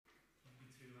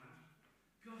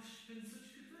Gosh, it's been such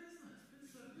a good day, isn't it? It's been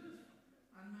so good.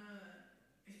 And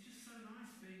it's just so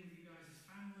nice being with you guys as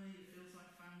family. It feels like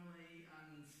family.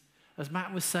 And as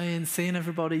Matt was saying, seeing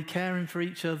everybody caring for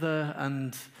each other.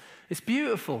 And it's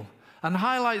beautiful. And the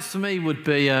highlights for me would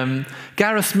be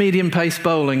Gareth's medium-pace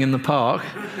bowling in the park.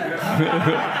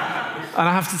 And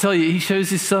I have to tell you, he shows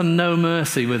his son no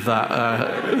mercy with that.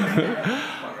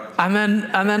 And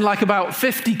then like about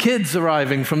 50 kids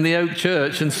arriving from the Oak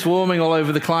Church and swarming all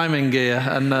over the climbing gear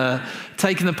and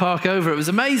taking the park over. It was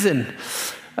amazing.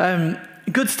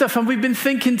 Good stuff. And we've been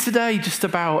thinking today just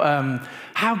about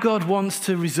how God wants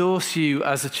to resource you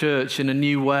as a church in a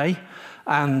new way.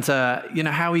 And,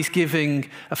 how he's giving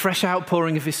a fresh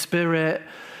outpouring of his Spirit,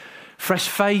 fresh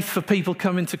faith for people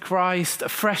coming to Christ, a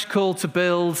fresh call to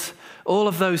build, all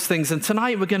of those things. And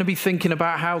tonight we're going to be thinking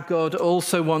about how God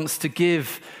also wants to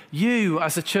give you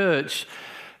as a church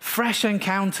fresh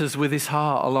encounters with his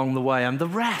heart along the way and the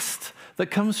rest that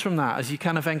comes from that as you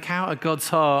kind of encounter God's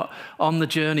heart on the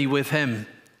journey with him,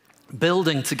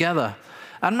 building together.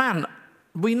 And man,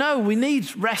 we know we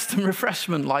need rest and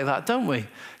refreshment like that, don't we?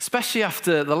 Especially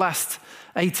after the last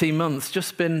 18 months,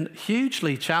 just been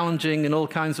hugely challenging in all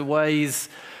kinds of ways.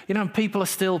 People are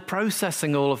still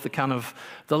processing all of the kind of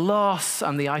the loss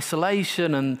and the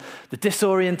isolation and the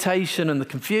disorientation and the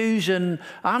confusion.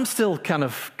 I'm still kind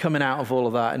of coming out of all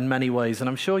of that in many ways, and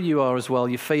I'm sure you are as well.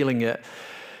 You're feeling it.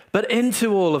 But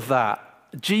into all of that,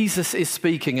 Jesus is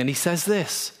speaking, and he says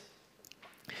this.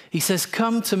 He says,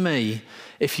 "Come to me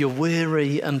if you're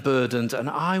weary and burdened, and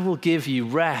I will give you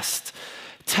rest.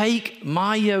 Take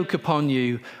my yoke upon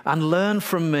you and learn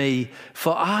from me,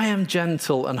 for I am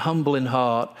gentle and humble in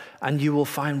heart, and you will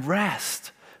find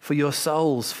rest for your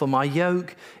souls. For my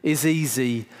yoke is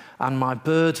easy and my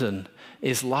burden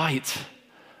is light."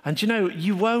 And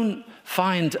you won't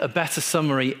find a better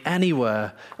summary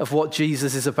anywhere of what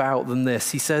Jesus is about than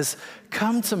this. He says,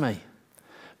 "Come to me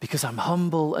because I'm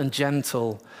humble and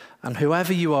gentle, and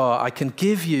whoever you are, I can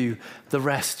give you the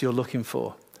rest you're looking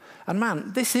for." And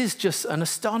man, this is just an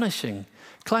astonishing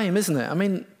claim, isn't it? I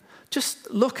mean, just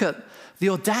look at the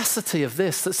audacity of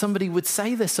this, that somebody would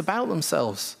say this about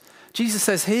themselves. Jesus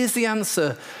says, here's the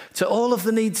answer to all of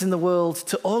the needs in the world,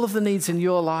 to all of the needs in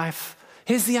your life.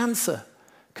 Here's the answer.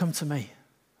 Come to me.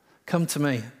 Come to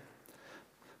me.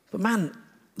 But man,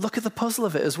 look at the puzzle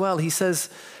of it as well. He says,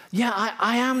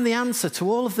 I am the answer to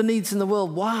all of the needs in the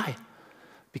world. Why?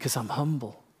 Because I'm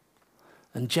humble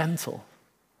and gentle.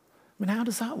 I mean, how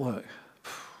does that work?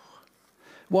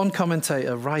 One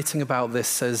commentator writing about this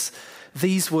says,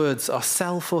 these words are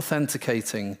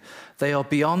self-authenticating. They are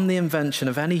beyond the invention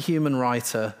of any human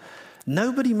writer.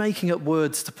 Nobody making up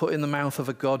words to put in the mouth of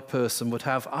a God person would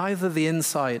have either the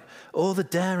insight or the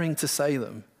daring to say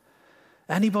them.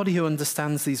 Anybody who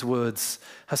understands these words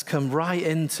has come right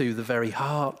into the very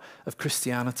heart of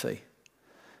Christianity.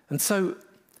 And so,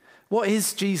 what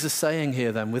is Jesus saying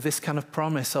here then with this kind of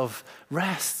promise of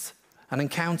rest, an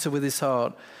encounter with his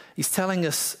heart? He's telling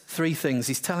us three things.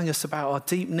 He's telling us about our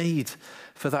deep need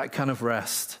for that kind of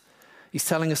rest. He's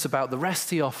telling us about the rest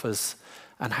he offers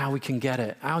and how we can get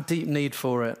it, our deep need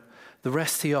for it, the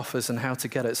rest he offers and how to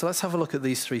get it. So let's have a look at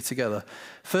these three together.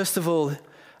 First of all,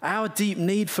 our deep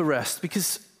need for rest,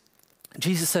 because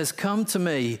Jesus says, "Come to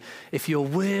me if you're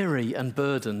weary and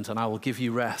burdened, and I will give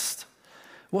you rest."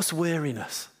 What's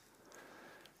weariness?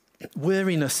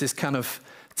 Weariness is kind of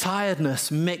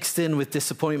tiredness mixed in with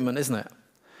disappointment, isn't it?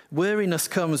 Weariness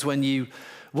comes when you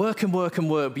work and work and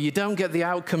work, but you don't get the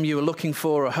outcome you were looking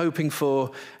for or hoping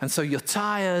for, and so you're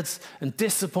tired and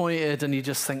disappointed, and you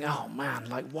just think, oh man,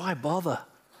 why bother?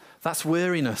 That's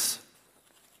weariness.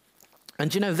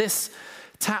 And this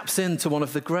taps into one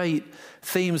of the great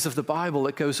themes of the Bible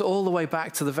that goes all the way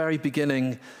back to the very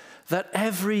beginning, that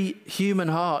every human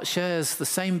heart shares the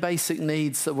same basic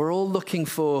needs, that we're all looking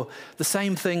for the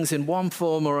same things in one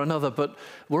form or another, but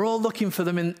we're all looking for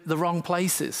them in the wrong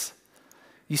places.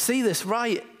 You see this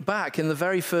right back in the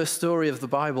very first story of the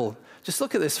Bible. Just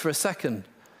look at this for a second.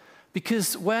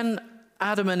 Because when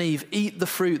Adam and Eve eat the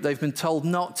fruit they've been told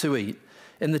not to eat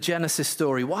in the Genesis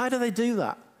story, why do they do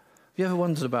that? Have you ever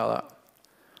wondered about that?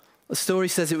 The story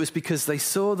says it was because they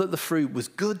saw that the fruit was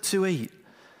good to eat,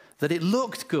 that it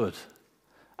looked good,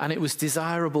 and it was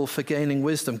desirable for gaining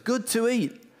wisdom. Good to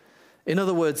eat. In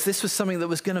other words, this was something that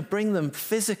was going to bring them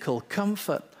physical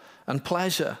comfort and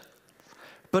pleasure,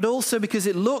 but also because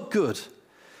it looked good.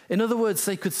 In other words,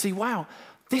 they could see, wow,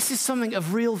 this is something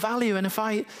of real value, and if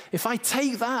I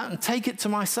take that and take it to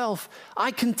myself,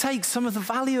 I can take some of the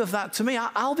value of that to me.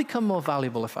 I'll become more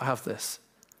valuable if I have this.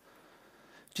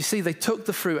 Do you see, they took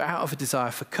the fruit out of a desire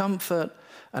for comfort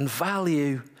and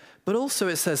value, But also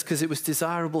it says, because it was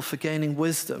desirable for gaining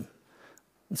wisdom.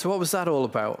 And so what was that all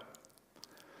about?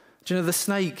 Do you know, the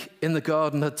snake in the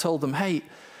garden had told them, hey,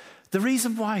 the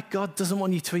reason why God doesn't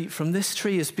want you to eat from this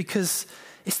tree is because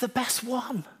it's the best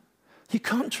one. You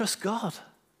can't trust God.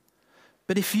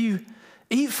 But if you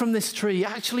eat from this tree,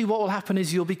 actually what will happen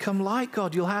is you'll become like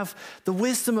God. You'll have the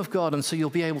wisdom of God, and so you'll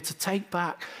be able to take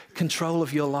back control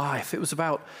of your life. It was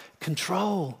about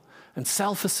control and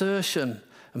self-assertion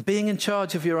and being in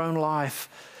charge of your own life.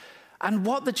 And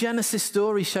what the Genesis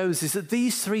story shows is that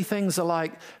these three things are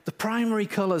like the primary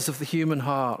colors of the human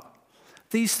heart.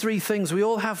 These three things, we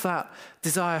all have that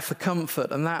desire for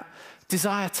comfort and that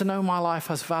desire to know my life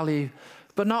has value.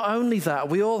 But not only that,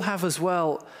 we all have as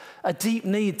well a deep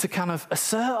need to kind of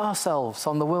assert ourselves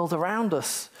on the world around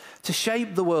us, to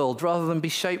shape the world rather than be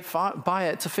shaped by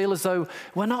it, to feel as though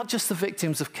we're not just the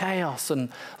victims of chaos and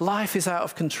life is out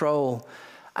of control.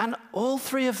 And all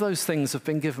three of those things have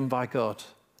been given by God.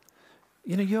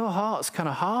 You know, your heart's kind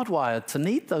of hardwired to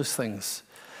need those things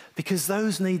because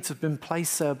those needs have been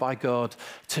placed there by God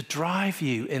to drive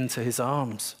you into his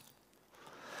arms.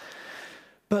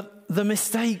 But the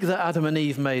mistake that Adam and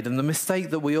Eve made, and the mistake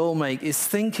that we all make, is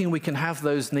thinking we can have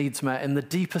those needs met in the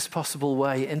deepest possible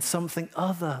way in something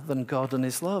other than God and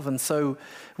his love. And so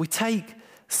we take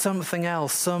something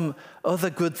else, some other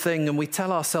good thing, and we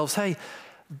tell ourselves, hey,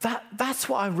 that's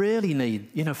what I really need,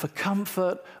 you know, for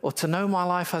comfort or to know my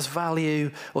life has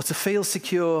value or to feel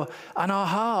secure. And our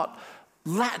heart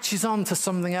latches on to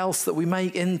something else that we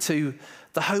make into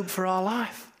the hope for our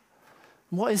life.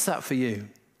 What is that for you?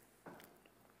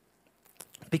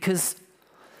 Because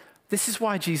this is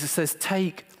why Jesus says,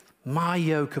 take my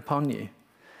yoke upon you.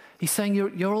 He's saying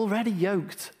you're already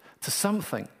yoked to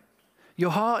something.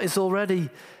 Your heart is already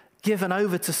given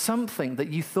over to something that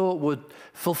you thought would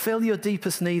fulfill your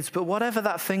deepest needs, but whatever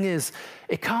that thing is,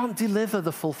 it can't deliver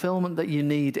the fulfillment that you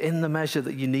need in the measure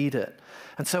that you need it.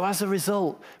 And so as a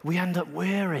result, we end up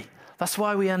weary. That's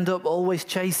why we end up always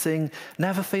chasing,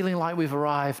 never feeling like we've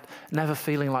arrived, never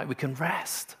feeling like we can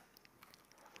rest.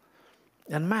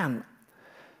 And man,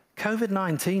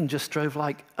 COVID-19 just drove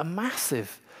like a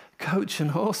massive coach and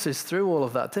horses through all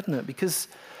of that, didn't it? Because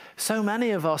so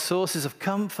many of our sources of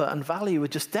comfort and value were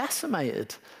just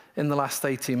decimated in the last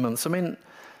 18 months. I mean,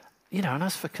 you know, and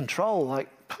as for control, like,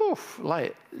 poof,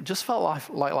 like, it just felt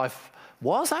like life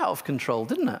was out of control,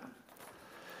 didn't it?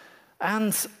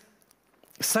 And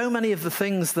so many of the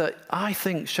things that I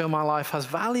think show my life has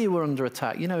value were under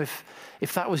attack. You know,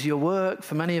 if that was your work,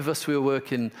 for many of us, we were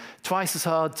working twice as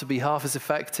hard to be half as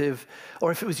effective.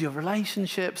 Or if it was your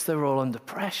relationships, they were all under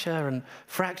pressure and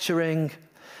fracturing.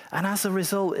 And as a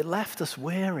result, it left us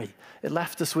weary. It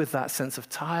left us with that sense of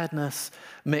tiredness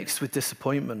mixed with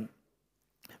disappointment.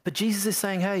 But Jesus is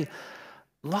saying, hey,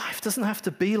 life doesn't have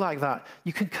to be like that.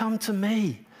 You can come to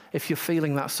me if you're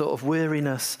feeling that sort of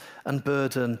weariness and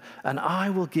burden, and I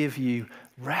will give you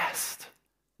rest.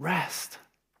 Rest.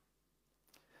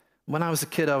 When I was a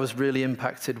kid, I was really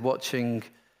impacted watching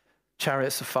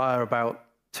Chariots of Fire about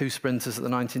two sprinters at the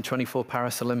 1924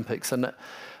 Paris Olympics. And at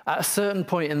a certain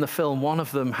point in the film, one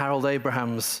of them, Harold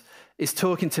Abrahams, is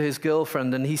talking to his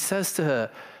girlfriend, and he says to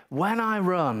her, when I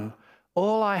run,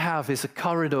 all I have is a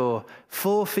corridor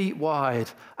 4 feet wide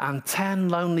and 10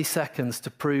 lonely seconds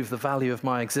to prove the value of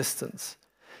my existence.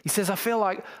 He says, I feel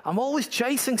like I'm always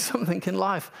chasing something in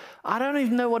life. I don't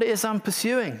even know what it is I'm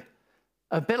pursuing.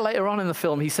 A bit later on in the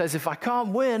film, he says, if I can't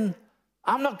win,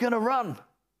 I'm not going to run.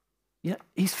 You know,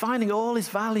 he's finding all his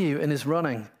value in his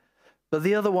running. But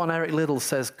the other one, Eric Liddell,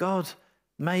 says, God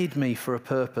made me for a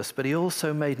purpose, but he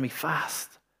also made me fast.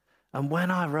 And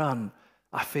when I run,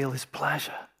 I feel his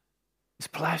pleasure. His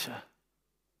pleasure.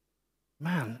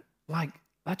 Man, like,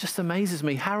 that just amazes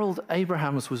me. Harold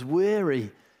Abrahams was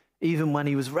weary even when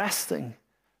he was resting.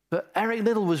 But Eric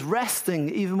Liddell was resting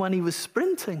even when he was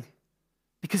sprinting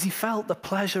because he felt the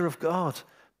pleasure of God.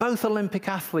 Both Olympic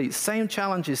athletes, same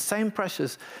challenges, same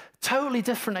pressures, totally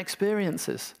different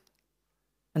experiences.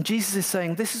 And Jesus is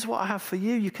saying, this is what I have for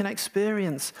you. You can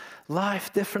experience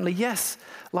life differently. Yes,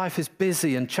 life is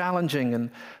busy and challenging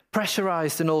and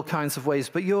pressurized in all kinds of ways,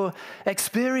 but your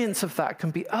experience of that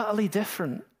can be utterly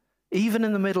different. Even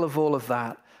in the middle of all of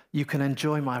that, you can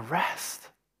enjoy my rest.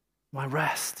 My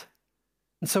rest.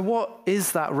 And so what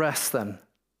is that rest then?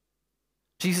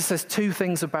 Jesus says two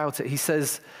things about it. He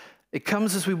says, it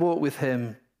comes as we walk with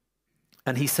him,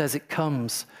 and he says it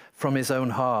comes from his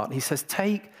own heart. He says,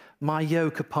 take my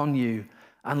yoke upon you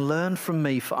and learn from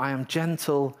me, for I am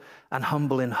gentle and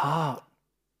humble in heart,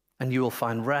 and you will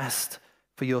find rest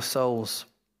for your souls.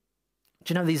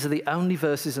 Do you know these are the only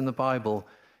verses in the Bible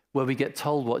where we get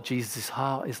told what Jesus'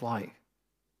 heart is like?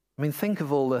 I mean, think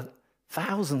of all the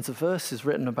thousands of verses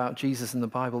written about Jesus in the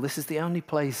Bible. This is the only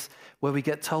place where we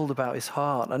get told about his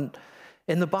heart. And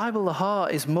in the Bible, the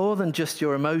heart is more than just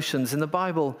your emotions. In the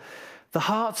Bible, the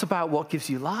heart's about what gives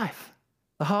you life.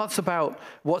 The heart's about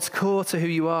what's core to who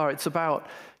you are. It's about,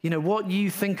 what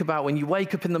you think about when you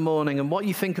wake up in the morning and what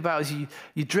you think about as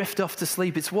you drift off to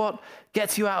sleep. It's what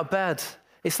gets you out of bed.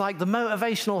 It's like the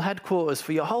motivational headquarters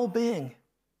for your whole being.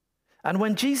 And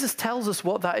when Jesus tells us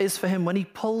what that is for him, when he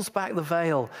pulls back the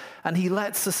veil and he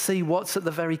lets us see what's at the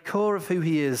very core of who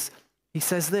he is, he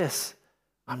says this: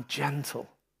 I'm gentle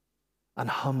and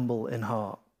humble in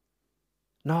heart.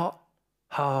 Not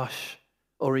harsh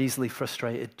or easily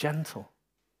frustrated, gentle.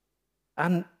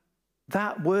 And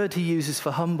that word he uses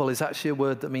for humble is actually a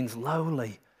word that means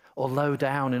lowly or low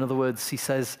down. In other words, he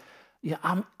says,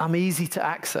 I'm easy to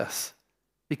access.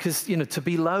 Because, to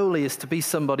be lowly is to be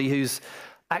somebody who's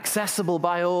accessible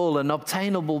by all and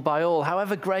obtainable by all,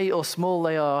 however great or small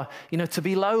they are. To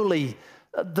be lowly,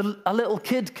 a little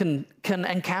kid can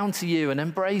encounter you and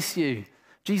embrace you.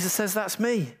 Jesus says, that's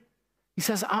me. He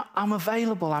says, I'm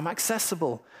available, I'm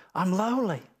accessible, I'm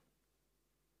lowly.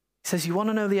 He says, you want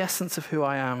to know the essence of who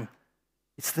I am?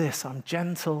 It's this: I'm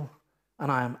gentle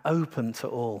and I am open to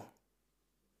all.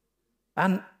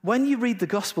 And when you read the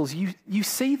Gospels, you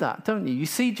see that, don't you? You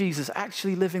see Jesus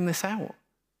actually living this out.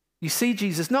 You see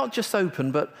Jesus not just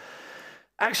open, but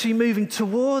actually moving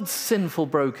towards sinful,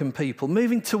 broken people,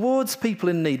 moving towards people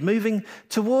in need, moving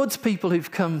towards people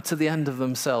who've come to the end of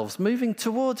themselves, moving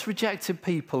towards rejected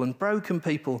people and broken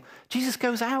people. Jesus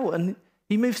goes out and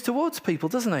he moves towards people,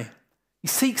 doesn't he? He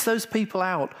seeks those people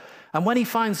out. And when he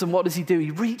finds them, what does he do?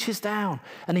 He reaches down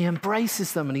and he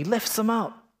embraces them and he lifts them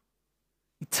up.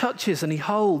 He touches and he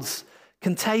holds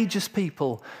contagious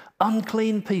people,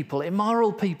 unclean people,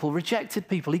 immoral people, rejected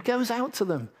people. He goes out to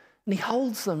them and he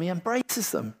holds them, he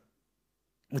embraces them.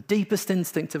 The deepest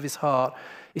instinct of his heart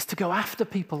is to go after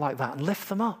people like that and lift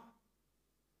them up.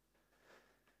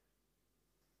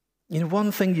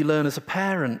 One thing you learn as a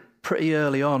parent pretty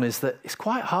early on is that it's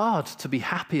quite hard to be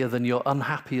happier than your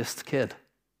unhappiest kid.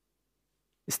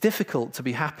 It's difficult to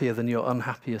be happier than your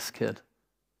unhappiest kid.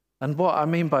 And what I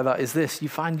mean by that is this: you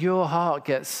find your heart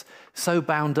gets so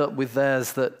bound up with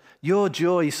theirs that your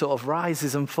joy sort of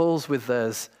rises and falls with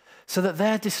theirs, so that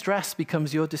their distress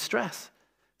becomes your distress.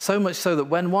 So much so that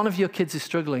when one of your kids is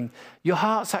struggling, your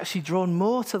heart's actually drawn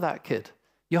more to that kid.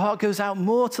 Your heart goes out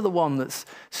more to the one that's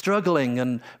struggling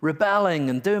and rebelling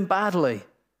and doing badly.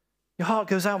 Your heart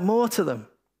goes out more to them.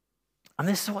 And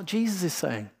this is what Jesus is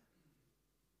saying.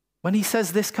 When he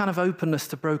says this kind of openness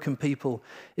to broken people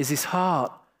is his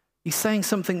heart, he's saying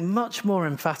something much more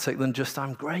emphatic than just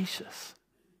I'm gracious.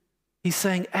 He's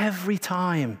saying every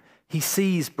time he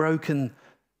sees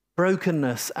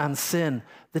brokenness and sin,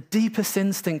 the deepest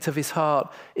instinct of his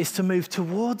heart is to move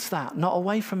towards that, not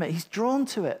away from it. He's drawn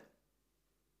to it.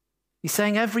 He's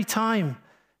saying every time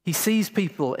he sees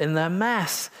people in their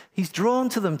mess, he's drawn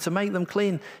to them to make them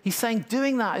clean. He's saying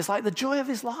doing that is like the joy of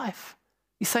his life.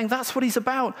 He's saying that's what he's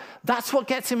about. That's what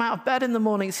gets him out of bed in the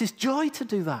morning. It's his joy to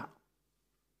do that.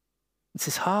 It's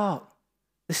his heart.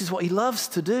 This is what he loves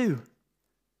to do.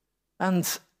 And,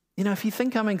 if you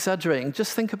think I'm exaggerating,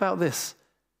 just think about this.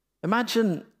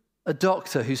 Imagine a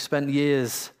doctor who spent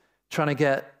years trying to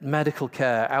get medical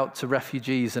care out to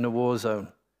refugees in a war zone,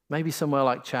 maybe somewhere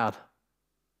like Chad.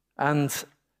 And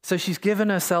so she's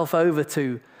given herself over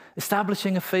to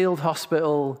establishing a field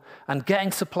hospital and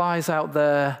getting supplies out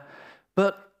there.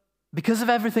 But because of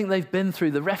everything they've been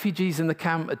through, the refugees in the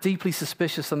camp are deeply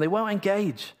suspicious and they won't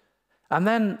engage. And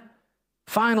then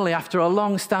finally, after a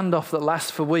long standoff that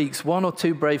lasts for weeks, one or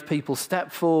two brave people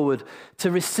step forward to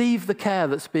receive the care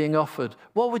that's being offered.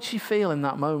 What would she feel in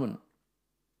that moment?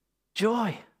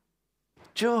 Joy.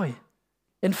 Joy.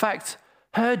 In fact,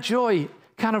 her joy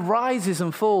kind of rises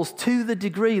and falls to the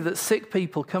degree that sick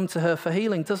people come to her for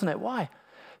healing, doesn't it? Why?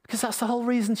 Because that's the whole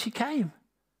reason she came.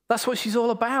 That's what she's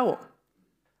all about.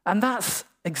 And that's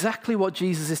exactly what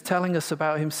Jesus is telling us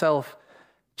about himself.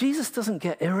 Jesus doesn't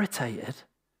get irritated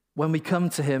when we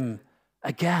come to him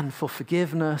again for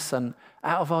forgiveness and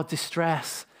out of our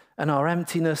distress and our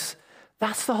emptiness.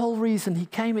 That's the whole reason he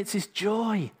came. It's his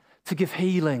joy to give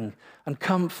healing and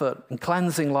comfort and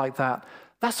cleansing like that.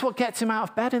 That's what gets him out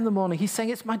of bed in the morning. He's saying,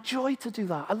 it's my joy to do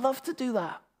that. I love to do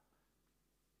that.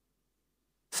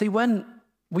 See, when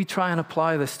we try and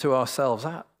apply this to ourselves,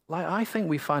 I think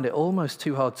we find it almost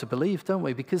too hard to believe, don't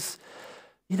we? Because,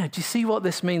 do you see what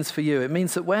this means for you? It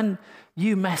means that when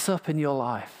you mess up in your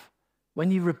life,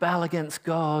 when you rebel against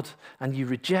God and you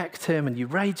reject him and you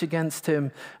rage against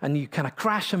him and you kind of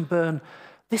crash and burn,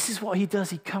 this is what he does.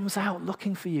 He comes out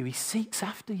looking for you. He seeks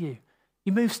after you.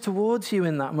 He moves towards you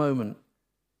in that moment.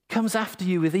 He comes after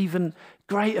you with even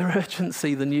greater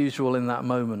urgency than usual in that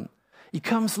moment. He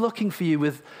comes looking for you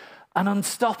with an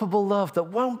unstoppable love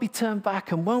that won't be turned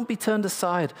back and won't be turned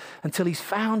aside until he's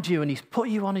found you and he's put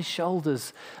you on his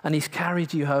shoulders and he's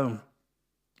carried you home.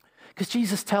 Because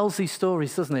Jesus tells these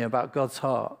stories, doesn't he, about God's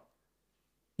heart.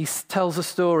 He tells a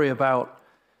story about,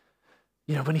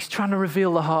 when he's trying to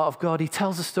reveal the heart of God, he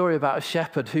tells a story about a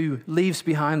shepherd who leaves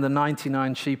behind the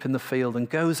 99 sheep in the field and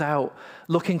goes out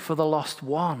looking for the lost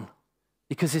one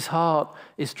because his heart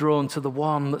is drawn to the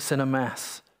one that's in a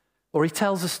mess. Or he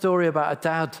tells a story about a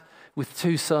dad with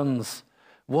 2 sons,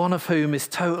 one of whom is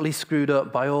totally screwed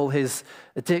up by all his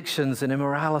addictions and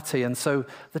immorality. And so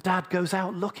the dad goes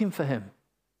out looking for him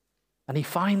and he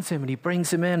finds him and he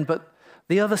brings him in. But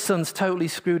the other son's totally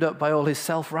screwed up by all his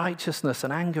self-righteousness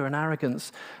and anger and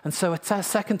arrogance. And so a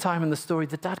second time in the story,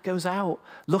 the dad goes out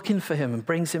looking for him and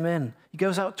brings him in. He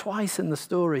goes out twice in the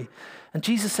story. And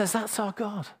Jesus says, that's our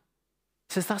God.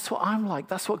 He says, that's what I'm like.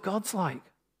 That's what God's like.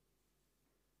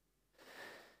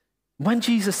 When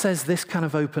Jesus says this kind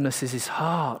of openness is his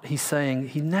heart, he's saying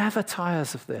he never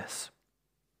tires of this.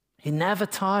 He never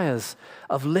tires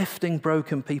of lifting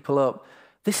broken people up.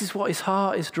 This is what his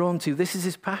heart is drawn to. This is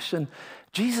his passion.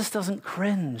 Jesus doesn't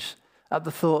cringe at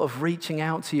the thought of reaching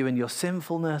out to you in your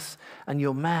sinfulness and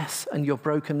your mess and your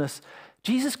brokenness.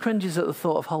 Jesus cringes at the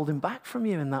thought of holding back from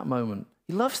you in that moment.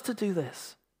 He loves to do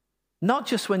this. Not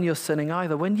just when you're sinning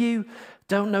either. When you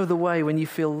don't know the way, when you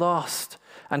feel lost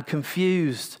and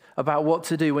confused about what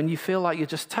to do, when you feel like you're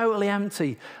just totally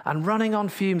empty and running on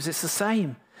fumes, it's the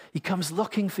same. He comes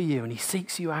looking for you and he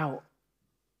seeks you out.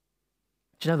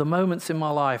 Do you know, the moments in my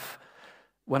life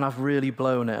when I've really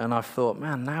blown it and I've thought,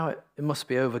 man, now it must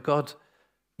be over. God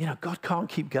can't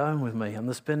keep going with me. And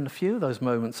there's been a few of those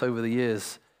moments over the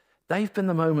years. They've been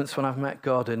the moments when I've met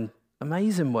God in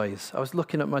amazing ways. I was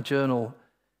looking at my journal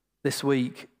this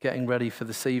week, getting ready for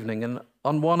this evening. And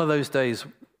on one of those days,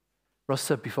 Ross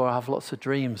said before, I have lots of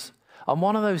dreams. On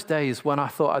one of those days when I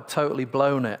thought I'd totally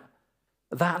blown it,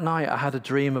 that night I had a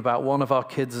dream about one of our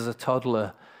kids as a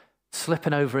toddler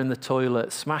slipping over in the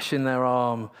toilet, smashing their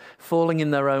arm, falling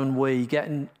in their own wee,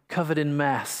 getting covered in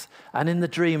mess. And in the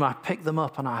dream, I picked them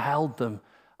up and I held them,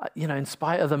 in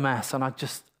spite of the mess. And I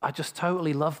just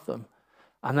totally loved them.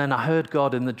 And then I heard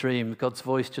God in the dream, God's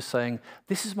voice just saying,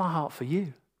 this is my heart for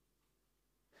you.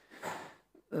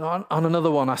 On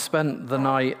another one, I spent the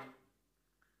night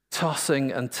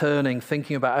tossing and turning,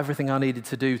 thinking about everything I needed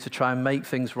to do to try and make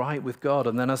things right with God.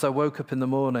 And then as I woke up in the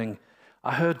morning,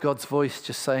 I heard God's voice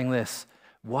just saying this,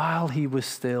 while he was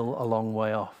still a long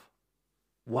way off.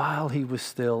 While he was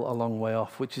still a long way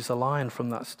off, which is a line from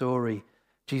that story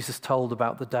Jesus told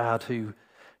about the dad who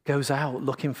goes out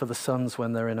looking for the sons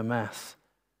when they're in a mess.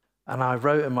 And I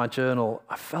wrote in my journal,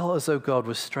 I felt as though God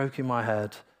was stroking my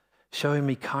head, showing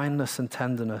me kindness and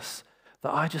tenderness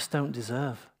that I just don't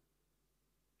deserve.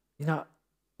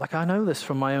 I know this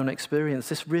from my own experience.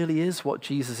 This really is what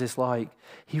Jesus is like.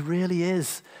 He really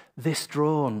is this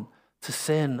drawn to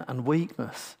sin and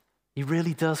weakness. He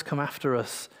really does come after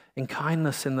us in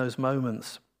kindness in those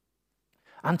moments.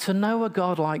 And to know a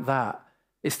God like that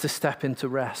is to step into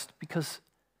rest because,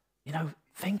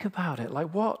 think about it.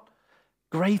 Like, what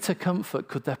greater comfort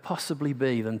could there possibly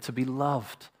be than to be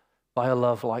loved by a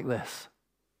love like this?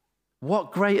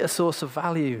 What greater source of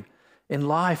value in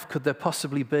life could there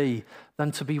possibly be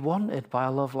than to be wanted by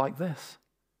a love like this?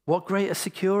 What greater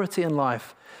security in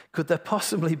life could there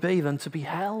possibly be than to be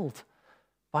held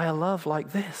by a love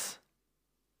like this?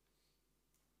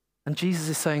 And Jesus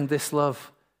is saying this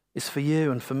love is for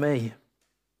you and for me.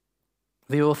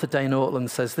 The author Dane Ortland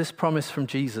says this promise from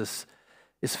Jesus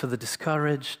is for the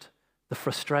discouraged, the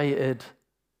frustrated,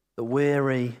 the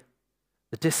weary,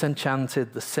 the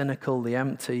disenchanted, the cynical, the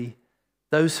empty,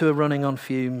 those who are running on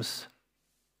fumes,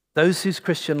 those whose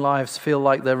Christian lives feel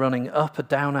like they're running up a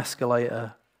down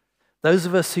escalator, those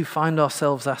of us who find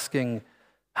ourselves asking,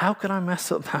 how can I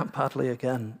mess up that badly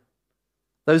again?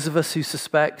 Those of us who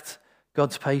suspect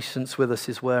God's patience with us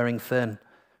is wearing thin.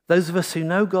 Those of us who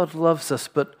know God loves us,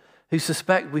 but who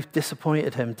suspect we've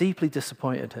disappointed him, deeply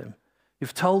disappointed him,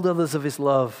 who've told others of his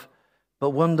love, but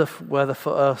wonder whether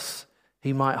for us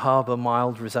he might harbor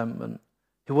mild resentment,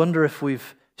 who wonder if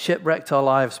we've shipwrecked our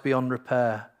lives beyond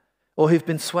repair, or who've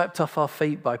been swept off our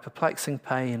feet by perplexing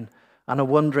pain and are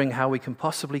wondering how we can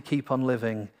possibly keep on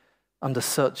living under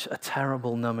such a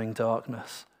terrible, numbing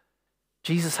darkness.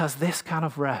 Jesus has this kind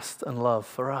of rest and love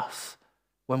for us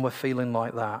when we're feeling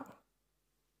like that.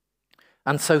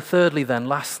 And so thirdly then,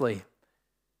 lastly,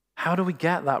 how do we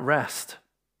get that rest?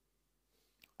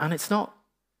 And it's not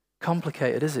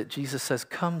complicated, is it? Jesus says,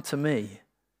 come to me.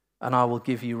 and I will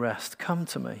give you rest. Come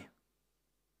to me.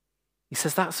 He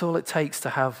says that's all it takes to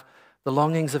have the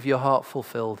longings of your heart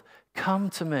fulfilled. Come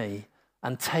to me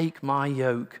and take my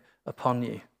yoke upon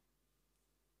you.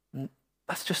 And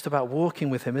that's just about walking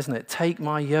with him, isn't it? Take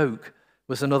my yoke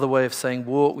was another way of saying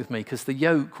walk with me, because the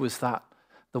yoke was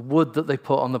the wood that they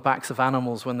put on the backs of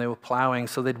animals when they were plowing,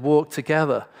 so they'd walk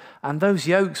together. And those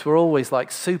yokes were always like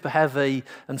super heavy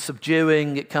and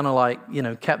subduing. It kind of like,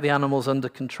 kept the animals under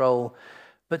control.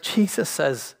 But Jesus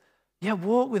says, yeah,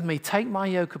 walk with me. Take my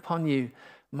yoke upon you.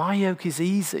 My yoke is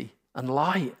easy and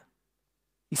light.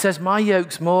 He says, my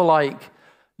yoke's more like,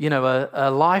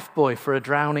 a life buoy for a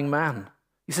drowning man.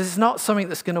 He says, it's not something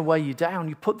that's going to weigh you down.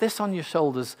 You put this on your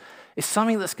shoulders. It's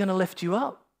something that's going to lift you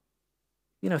up.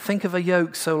 Think of a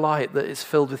yoke so light that it's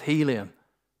filled with helium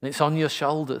and it's on your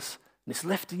shoulders and it's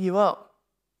lifting you up.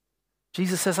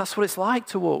 Jesus says that's what it's like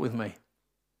to walk with me,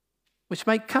 which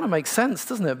kind of makes sense,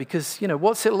 doesn't it? Because,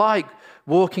 what's it like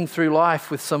walking through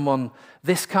life with someone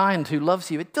this kind who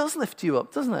loves you? It does lift you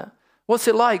up, doesn't it? What's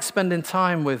it like spending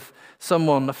time with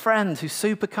someone, a friend who's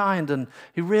super kind and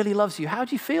who really loves you? How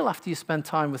do you feel after you spend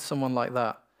time with someone like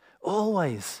that?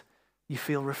 Always you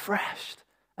feel refreshed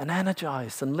and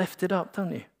energized and lifted up,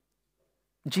 don't you?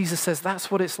 And Jesus says that's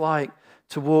what it's like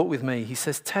to walk with me. He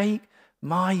says, take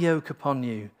my yoke upon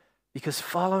you, because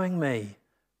following me,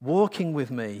 walking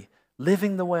with me,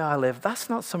 living the way I live, that's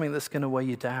not something that's going to weigh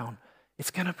you down.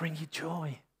 It's going to bring you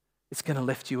joy. It's going to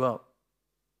lift you up.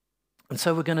 And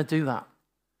so we're going to do that.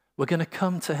 We're going to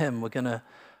come to him. We're going to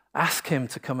ask him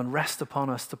to come and rest upon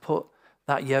us, to put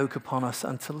that yoke upon us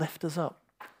and to lift us up.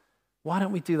 Why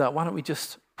don't we do that? Why don't we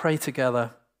just pray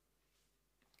together?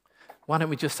 Why don't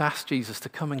we just ask Jesus to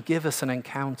come and give us an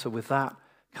encounter with that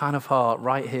kind of heart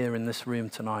right here in this room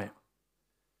tonight?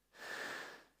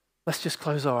 Let's just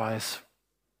close our eyes.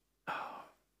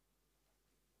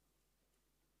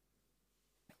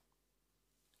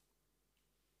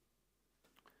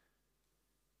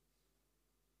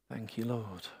 Thank you,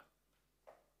 Lord.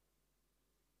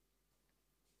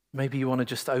 Maybe you want to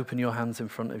just open your hands in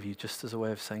front of you just as a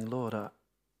way of saying, Lord,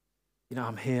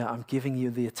 I'm here. I'm giving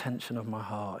you the attention of my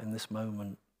heart in this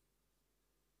moment.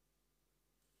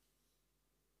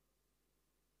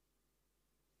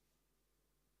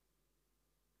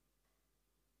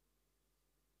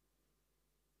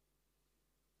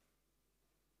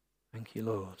 Thank you,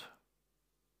 Lord.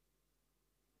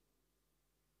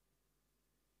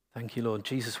 Thank you, Lord.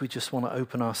 Jesus, we just want to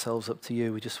open ourselves up to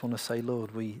you. We just want to say,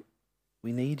 Lord, we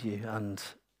need you, and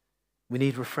we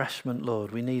need refreshment,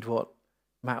 Lord. We need what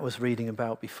Matt was reading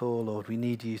about before, Lord. We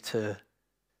need you to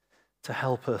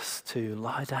help us to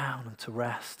lie down and to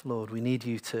rest, Lord. We need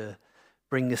you to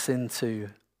bring us into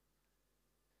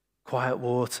quiet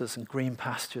waters and green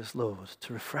pastures, Lord,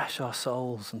 to refresh our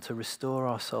souls and to restore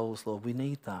our souls, Lord. We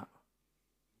need that.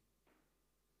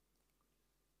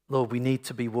 Lord, we need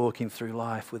to be walking through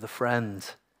life with a friend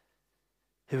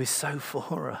who is so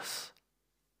for us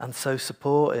and so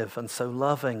supportive and so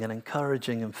loving and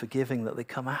encouraging and forgiving that they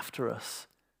come after us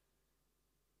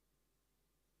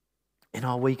in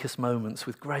our weakest moments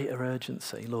with greater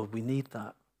urgency. Lord, we need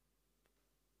that.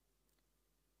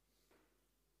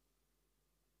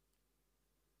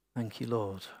 Thank you,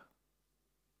 Lord.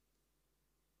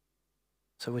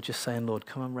 So we're just saying, Lord,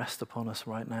 come and rest upon us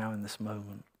right now in this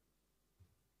moment.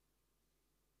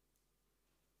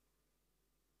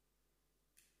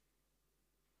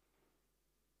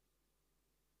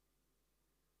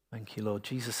 Thank you, Lord.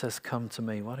 Jesus says, come to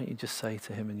me. Why don't you just say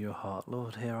to him in your heart,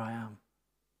 Lord, here I am.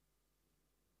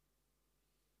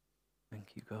 Thank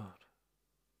you, God.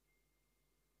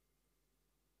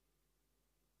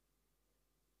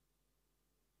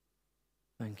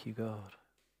 Thank you, God.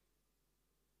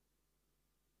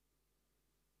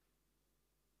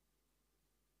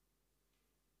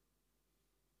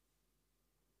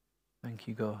 Thank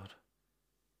you, God.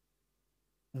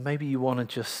 Maybe you want to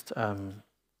just,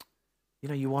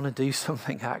 you want to do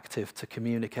something active to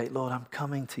communicate, Lord, I'm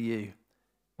coming to you.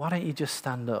 Why don't you just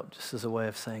stand up just as a way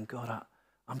of saying, God,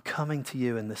 I'm coming to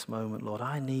you in this moment, Lord.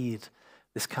 I need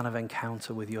this kind of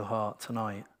encounter with your heart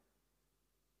tonight.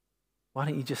 Why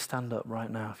don't you just stand up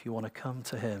right now if you want to come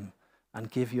to him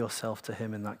and give yourself to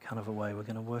him in that kind of a way. We're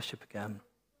going to worship again.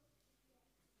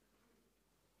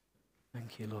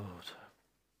 Thank you, Lord.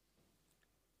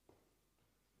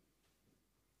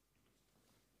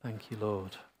 Thank you,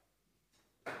 Lord.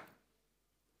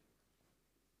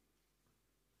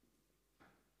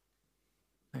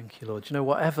 Thank you, Lord. You know,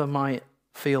 whatever might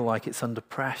feel like it's under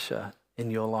pressure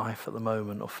in your life at the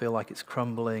moment, or feel like it's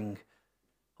crumbling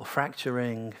or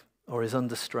fracturing or is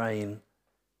under strain,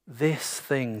 this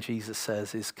thing, Jesus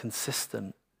says, is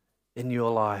consistent in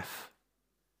your life,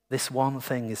 this one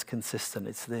thing is consistent.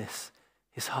 It's this.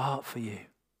 His heart for you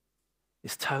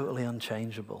is totally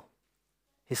unchangeable.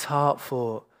 His heart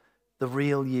for the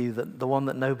real you, the one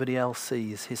that nobody else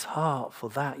sees, his heart for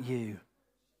that you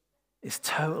is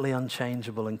totally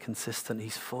unchangeable and consistent.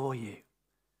 He's for you.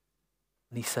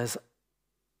 And he says,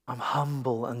 I'm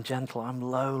humble and gentle. I'm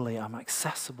lowly. I'm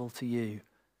accessible to you.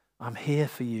 I'm here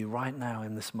for you right now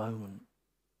in this moment.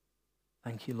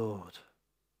 Thank you, Lord.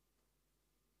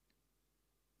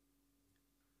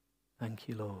 Thank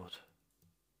you, Lord.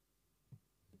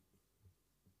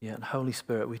 Yeah, and Holy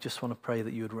Spirit, we just want to pray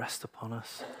that you would rest upon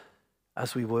us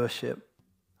as we worship.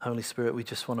 Holy Spirit, we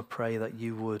just want to pray that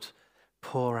you would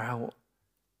pour out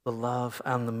the love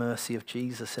and the mercy of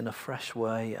Jesus in a fresh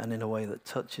way and in a way that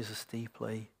touches us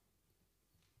deeply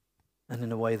and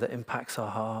in a way that impacts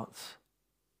our hearts.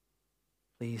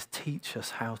 Please teach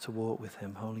us how to walk with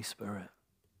him, Holy Spirit.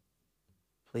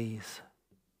 Please.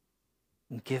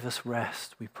 And give us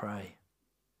rest, we pray.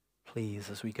 Please,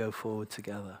 as we go forward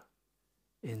together.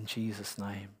 In Jesus'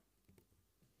 name.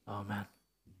 Amen.